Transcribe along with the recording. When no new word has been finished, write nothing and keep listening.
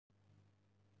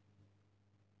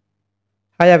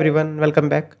Hi everyone, welcome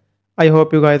back. I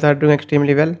hope you guys are doing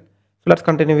extremely well. So let's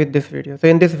continue with this video. So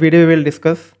in this video we will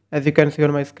discuss, as you can see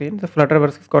on my screen, the Flutter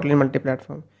versus Kotlin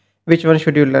multi-platform. Which one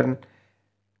should you learn?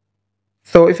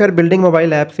 So if you are building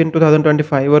mobile apps in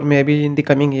 2025 or maybe in the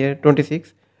coming year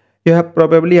 26, you have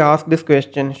probably asked this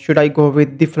question, should I go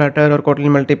with the Flutter or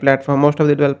Kotlin multi-platform? Most of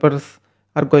the developers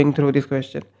are going through this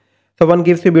question. So one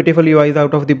gives you beautiful UIs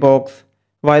out of the box,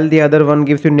 while the other one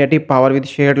gives you native power with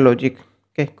shared logic.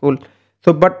 Okay, cool.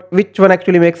 So but which one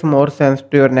actually makes more sense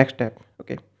to your next step?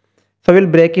 Okay, so we'll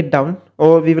break it down,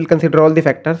 or we will consider all the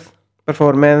factors: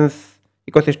 performance,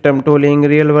 ecosystem, tooling,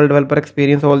 real world developer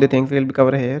experience, all the things will be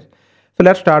covered here. So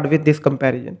let's start with this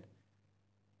comparison.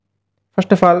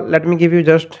 First of all, let me give you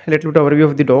just a little bit overview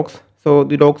of the docs. So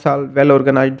the docs are well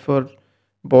organized for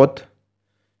both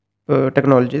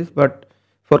technologies, but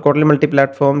for Kotlin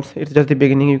multi-platforms, it's just the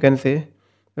beginning, you can say.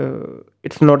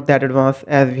 It's not that advanced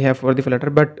as we have for the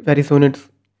Flutter, but very soon it's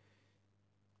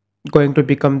going to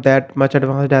become that much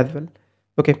advanced as well.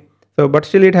 Okay, so but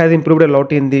still it has improved a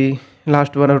lot in the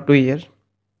last 1 or 2 years,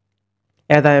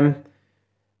 as I am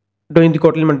doing the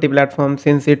Kotlin multi-platform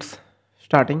since its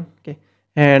starting. Okay,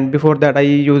 and before that I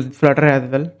used Flutter as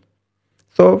well.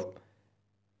 So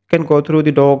you can go through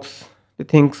the docs, the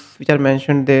things which are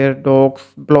mentioned there,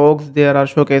 docs, blogs. There are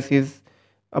showcases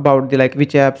about the like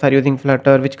which apps are using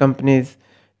Flutter, which companies.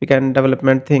 We can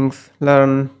development things,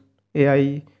 learn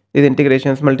AI, these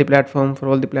integrations, multi-platform for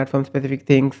all the platform specific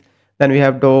things. Then we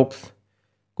have docs,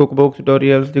 cookbooks,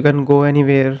 tutorials. You can go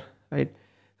anywhere, right?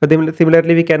 So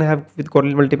similarly, we can have with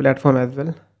Kotlin multi-platform as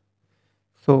well.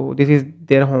 So this is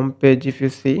their home page. If you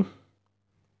see,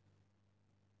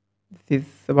 this is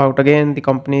about again the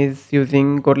companies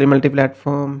using Kotlin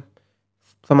multi-platform,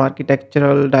 some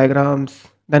architectural diagrams,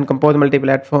 then compose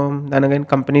multi-platform, then again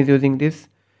companies using this.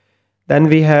 Then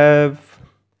we have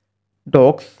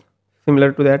docs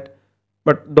similar to that,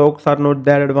 but docs are not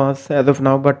that advanced as of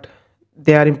now, but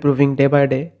they are improving day by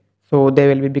day, so they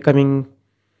will be becoming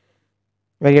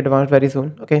very advanced very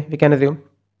soon. Okay, we can assume.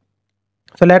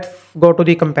 So let's go to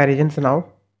the comparisons now.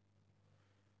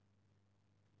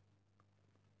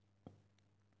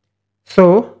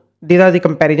 So these are the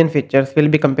comparison features we'll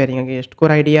be comparing against: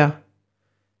 core idea,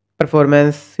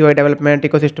 performance, UI development,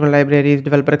 ecosystem libraries,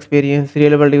 developer experience,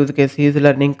 real world use cases,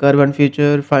 learning curve and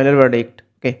future, final verdict.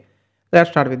 Okay,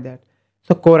 let's start with that.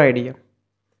 So core idea.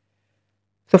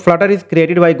 So Flutter is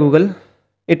created by Google.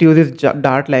 It uses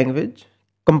Dart language,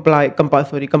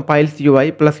 compiles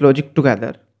UI plus logic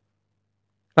together.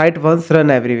 Write once,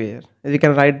 run everywhere. You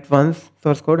can write once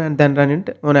source code and then run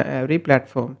it on every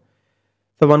platform.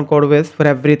 So one code base for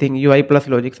everything, UI plus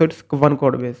logic. So it's one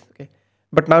code base. Okay.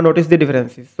 But now notice the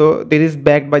differences. So this is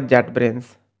backed by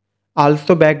JetBrains,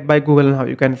 also backed by Google now.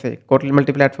 You can say Kotlin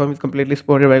multi-platform is completely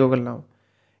supported by Google now.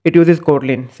 It uses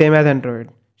Kotlin, same as Android.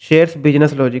 Shares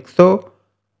business logic. So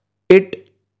it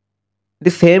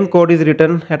the same code is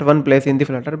written at one place in the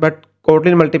Flutter, but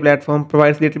Kotlin multi-platform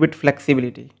provides little bit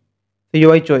flexibility. So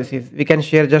UI choices. We can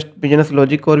share just business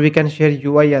logic, or we can share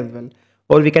UI as well,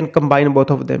 or we can combine both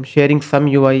of them, sharing some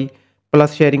UI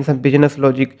plus sharing some business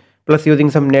logic plus using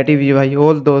some native UI.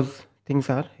 All those things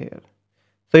are here.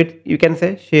 So it you can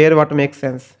say share what makes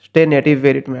sense, stay native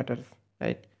where it matters,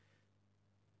 right?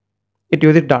 It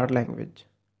uses Dart language.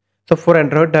 So for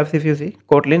Android devs, if you see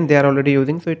Kotlin, they are already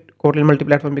using. So Kotlin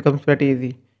multi-platform becomes pretty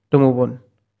easy to move on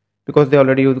because they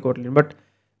already use Kotlin. But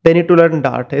they need to learn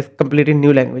Dart, a completely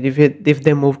new language if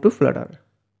they move to Flutter.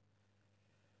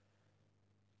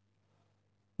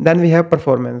 Then we have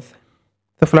performance.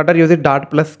 So Flutter uses Dart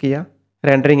plus Skia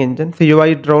rendering engine. So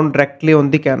UI drawn directly on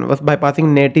the canvas by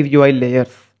passing native UI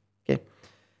layers. Okay.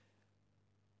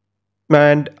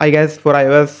 And I guess for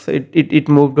iOS, it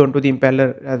moved on to the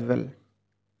impeller as well.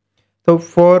 So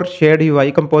for shared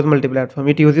UI, compose multi-platform,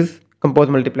 it uses compose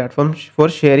multi-platform for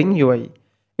sharing UI.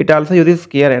 It also uses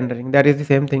Skia rendering. That is the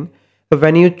same thing. So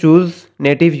when you choose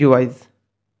native UIs,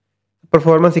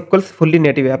 performance equals fully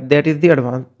native app. That is the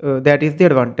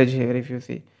advantage here if you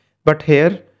see. But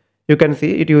here you can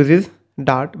see it uses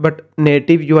Dart, but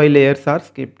native UI layers are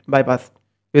skipped, bypassed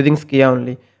using Skia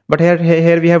only. But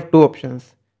here we have two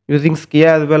options: using Skia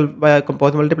as well by a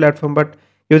compose multi-platform, but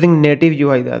using native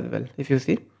UIs as well. If you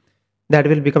see, that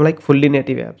will become like fully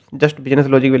native apps. Just business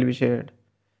logic will be shared,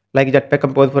 like Jetpack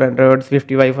Compose for Android,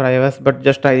 Swift UI for iOS, but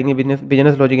just trying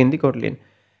business logic in the Kotlin.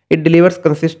 It delivers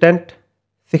consistent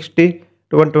 60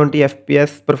 to 120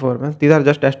 FPS performance. These are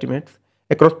just estimates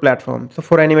across platforms. So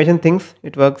for animation things,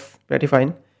 it works pretty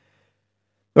fine.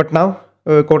 But now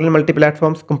Kotlin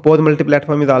multi-platforms, Compose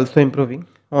multi-platform is also improving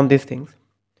on these things.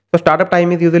 So startup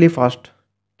time is usually fast.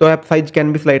 So app size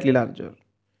can be slightly larger.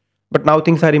 But now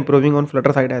things are improving on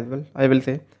Flutter side as well, I will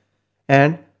say.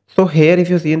 And so here, if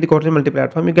you see in the Kotlin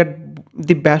multi-platform, you get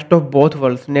the best of both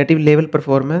worlds: native level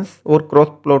performance or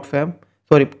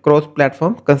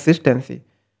cross-platform consistency.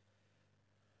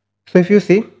 So if you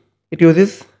see, it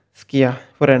uses Skia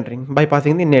for rendering,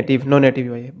 bypassing the native, no native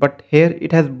UI. But here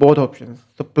it has both options.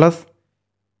 So plus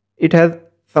it has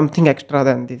something extra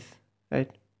than this, right?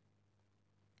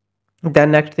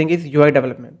 Then next thing is UI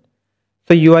development.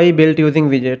 So UI built using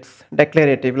widgets,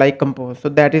 declarative like Compose. So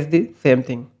that is the same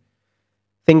thing.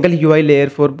 Single UI layer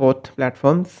for both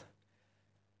platforms,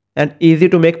 and easy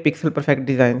to make pixel perfect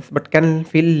designs, but can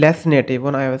feel less native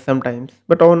on iOS sometimes.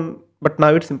 But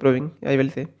now it's improving, I will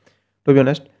say, to be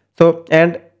honest. So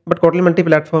and but Kotlin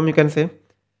multi-platform, you can say,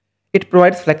 it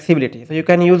provides flexibility. So you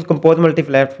can use Compose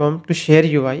multi-platform to share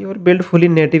UI or build fully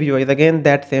native UIs. Again,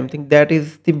 that same thing. That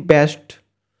is the best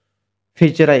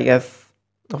feature, I guess,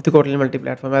 of the Kotlin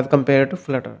multi-platform as compared to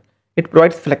Flutter. It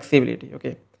provides flexibility.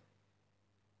 Okay.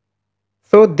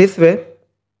 So this way,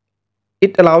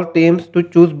 it allows teams to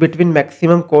choose between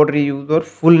maximum code reuse or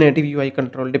full native UI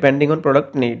control depending on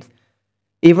product needs.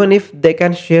 Even if they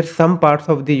can share some parts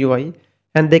of the UI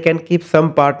and they can keep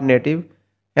some part native,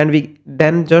 and we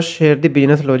then just share the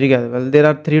business logic as well. There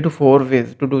are 3 to 4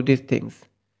 ways to do these things.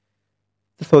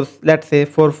 So let's say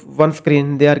for one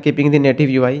screen they are keeping the native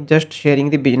UI, just sharing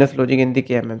the business logic in the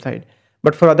KMM side.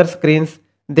 But for other screens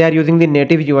they are using the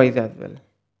native UIs as well.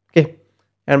 Okay,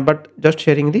 and but just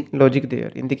sharing the logic there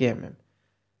in the KMM.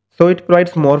 So it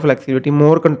provides more flexibility,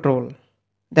 more control.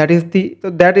 That is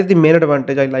the main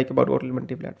advantage I like about Kotlin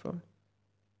multi-platform.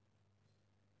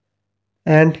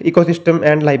 And ecosystem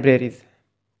and libraries.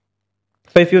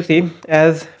 So if you see,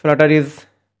 as Flutter is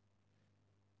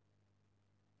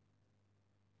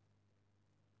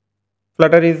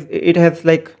it has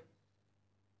like,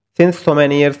 since so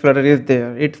many years Flutter is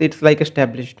there. It's like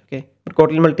established. Okay, but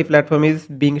Kotlin multi-platform is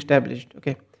being established.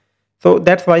 Okay, so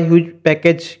that's why huge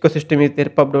package ecosystem is there.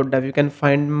 Pub.dev, you can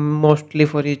find mostly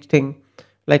for each thing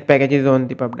like packages on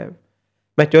the pub.dev.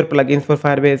 Mature plugins for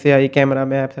Firebase AI, camera,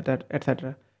 maps,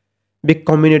 etc. Big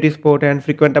community support and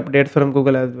frequent updates from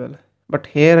Google as well. But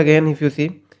here again, if you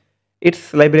see,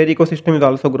 its library ecosystem is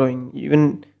also growing.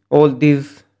 Even all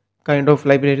these kind of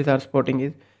libraries are supporting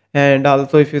it. And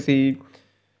also, if you see,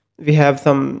 we have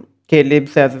some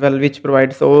klibs as well, which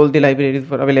provides all the libraries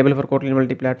for available for Kotlin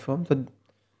multi-platform. So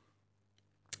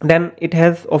then it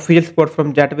has official support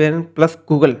from JetBrains plus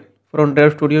Google for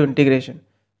Android Studio integration.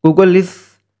 Google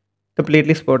is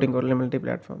completely supporting Kotlin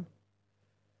multi-platform.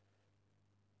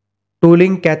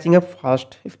 Tooling catching up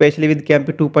fast, especially with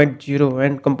KMP 2.0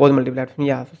 and Compose multi-platform.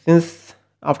 Yeah, so since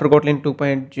after Kotlin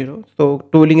 2.0, so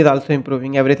tooling is also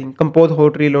improving everything. Compose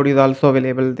hot reload is also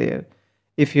available there,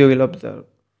 if you will observe,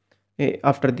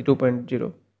 after the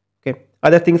 2.0. Okay,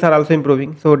 other things are also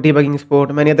improving. So debugging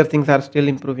support, many other things are still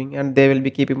improving, and they will be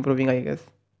keep improving, I guess.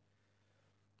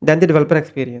 Then the developer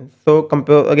experience. So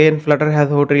again, Flutter has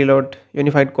hot reload,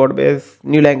 unified code base,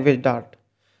 new language Dart,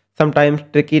 sometimes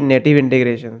tricky native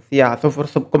integrations. Yeah, so for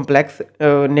some complex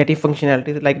native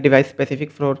functionalities like device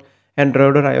specific for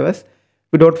Android or iOS,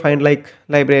 we don't find like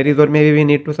libraries, or maybe we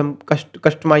need to some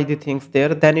customize the things there.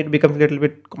 Then it becomes a little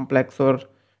bit complex or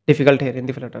difficult here in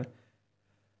the Flutter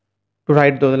to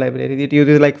write those libraries. It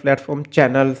uses like platform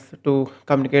channels to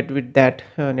communicate with that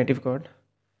native code.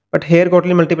 But here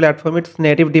Kotlin multi-platform, it's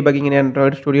native debugging in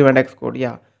Android Studio and Xcode.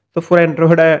 Yeah. So for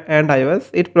Android and iOS,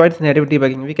 it provides native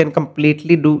debugging. We can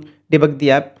completely do debug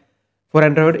the app for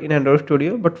Android in Android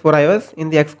Studio, but for iOS in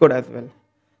the Xcode as well.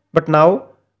 But now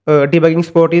debugging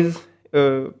support is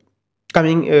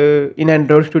coming in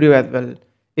Android Studio as well.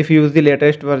 If you use the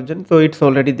latest version, so it's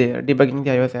already there debugging the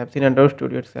iOS apps in Android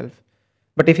Studio itself.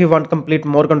 But if you want complete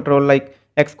more control like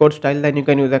Xcode style, then you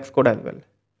can use Xcode as well.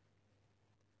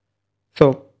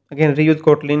 So again, reuse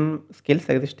Kotlin skills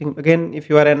existing. Again, if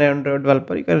you are an Android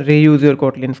developer, you can reuse your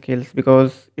Kotlin skills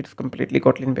because it's completely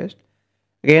Kotlin based.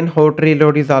 Again, hot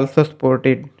reload is also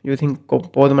supported using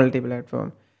Compose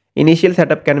multi-platform. Initial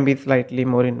setup can be slightly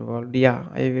more involved. Yeah,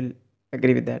 I will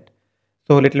agree with that.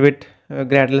 So a little bit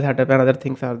Gradle setup and other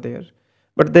things are there,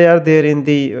 but they are there in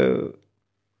the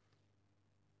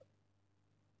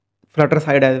Flutter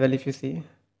side as well. If you see,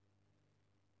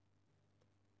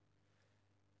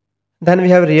 then we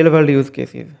have real world use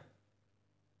cases.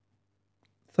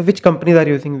 So which companies are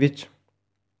using which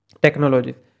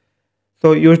technologies?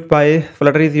 So used by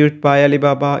Flutter is used by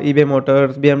Alibaba, eBay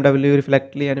Motors, BMW,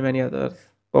 Reflectly, and many others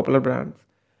popular brands.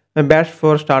 And best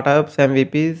for startups,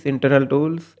 MVPs, internal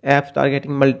tools, apps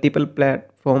targeting multiple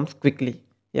platforms quickly.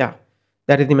 Yeah,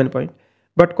 that is the main point.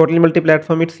 But Kotlin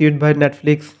multi-platform, it's used by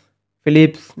Netflix,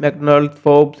 Philips, McDonald's,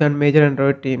 Forbes, and major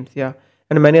Android teams. Yeah,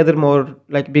 and many other more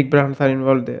like big brands are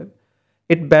involved there.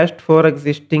 It best for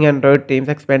existing Android teams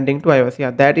expanding to iOS.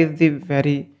 Yeah, that is the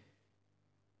very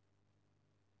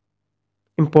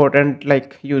important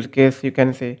like use case you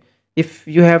can say. If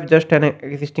you have just an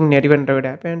existing native Android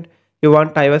app and you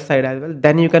want iOS side as well,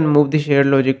 then you can move the shared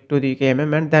logic to the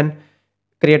KMM and then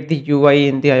create the UI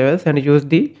in the iOS and use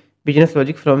the business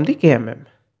logic from the KMM.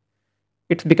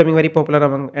 It's becoming very popular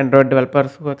among Android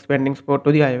developers who are expanding support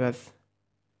to the iOS.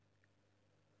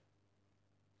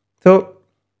 So,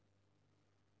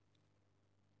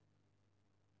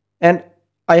 and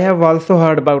I have also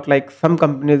heard about like some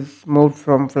companies moved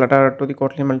from Flutter to the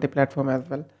Kotlin multi-platform as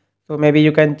well. So maybe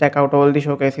you can check out all the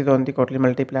showcases on the Kotlin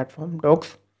multi-platform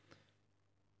docs.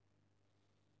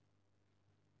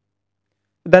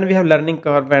 Then we have learning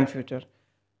curve and future.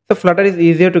 So Flutter is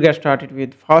easier to get started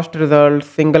with, fast results,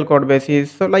 single code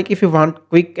basis. So like if you want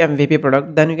quick MVP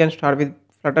product, then you can start with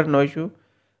Flutter, no issue.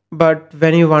 But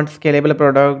when you want scalable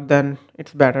product, then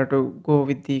it's better to go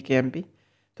with the KMP.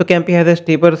 So KMP has a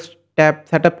steeper step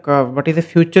setup curve, but is a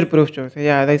future-proof choice.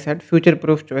 Yeah, as I said,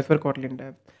 future-proof choice for Kotlin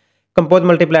dev. Compose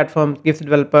multi-platforms gives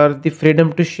developers the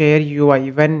freedom to share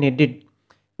UI when needed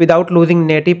without losing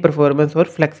native performance or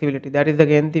flexibility. That is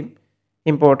again the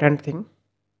important thing.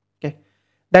 Okay.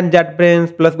 Then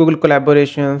JetBrains plus Google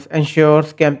collaborations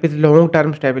ensures campus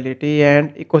long-term stability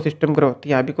and ecosystem growth.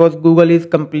 Yeah, because Google is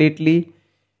completely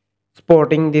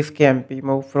supporting this campy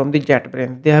move from the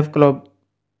JetBrains. They have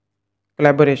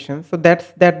collaboration, so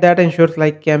that ensures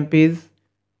like camp is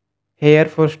here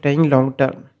for staying long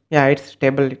term. Yeah, it's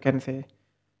stable. You can say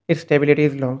its stability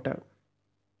is long term.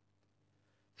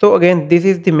 So again, this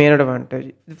is the main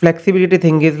advantage. The flexibility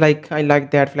thing is like I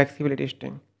like that flexibility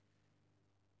thing.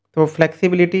 So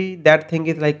flexibility, that thing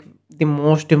is like the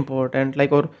most important,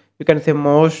 like or you can say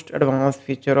most advanced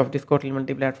feature of this Kotlin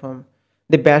multi-platform.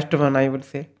 The best one I would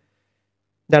say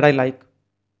that I like.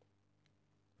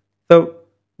 So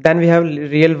then we have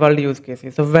real world use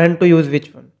cases. So when to use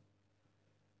which one?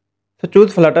 So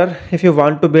choose Flutter if you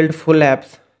want to build full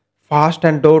apps fast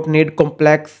and don't need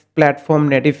complex platform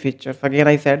native features. Again,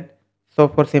 I said so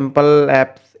for simple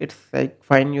apps, it's like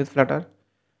fine use Flutter.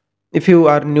 If you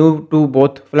are new to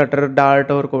both Flutter,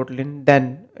 Dart, or Kotlin,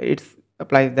 then it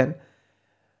applies then.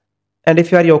 And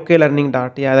if you are okay learning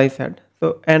Dart, yeah, as I said.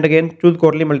 So and again, choose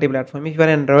Kotlin multi-platform. If you are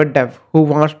an Android dev who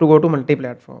wants to go to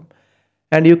multi-platform,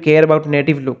 and you care about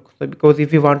native look, so because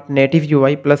if you want native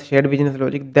UI plus shared business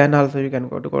logic, then also you can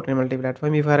go to Kotlin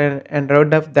multi-platform. If you are an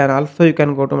Android dev, then also you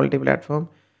can go to multi-platform.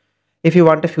 If you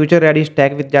want a future ready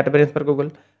stack with JetBrains for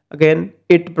Google, again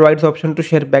it provides option to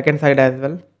share backend side as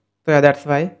well. So yeah, that's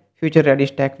why future ready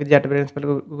stack with JetBrains for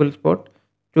Google Support.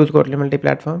 Choose Kotlin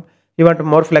multi-platform. You want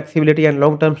more flexibility and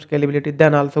long-term scalability,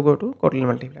 then also go to Kotlin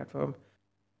multi-platform.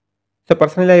 So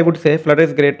personally, I would say Flutter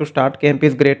is great to start, KMP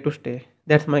is great to stay.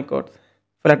 That's my quotes.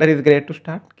 Flutter is great to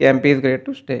start, KMP is great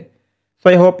to stay. So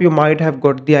I hope you might have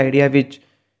got the idea which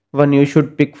one you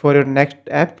should pick for your next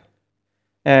app.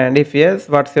 And if yes,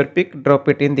 what's your pick? Drop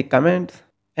it in the comments.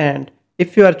 And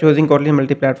if you are choosing Kotlin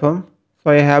multi-platform,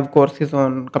 so I have courses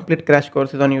on complete crash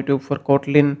courses on YouTube for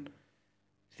Kotlin,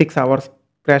 6 hours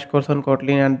crash course on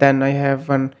Kotlin, and then I have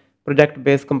one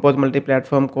project-based compose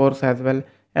multi-platform course as well,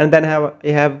 and then I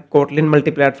have Kotlin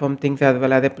multi-platform things as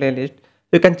well as a playlist.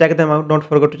 You can check them out. Don't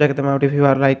forget to check them out if you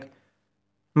are like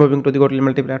moving to the Kotlin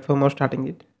multi-platform or starting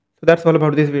it. So that's all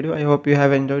about this video. I hope you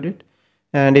have enjoyed it,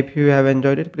 and if you have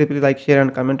enjoyed it, please like, share,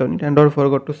 and comment on it, and don't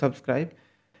forget to subscribe.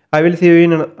 I will see you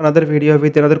in another video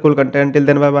with another cool content. Till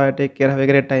then, bye bye. Take care. Have a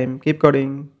great time. Keep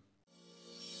coding.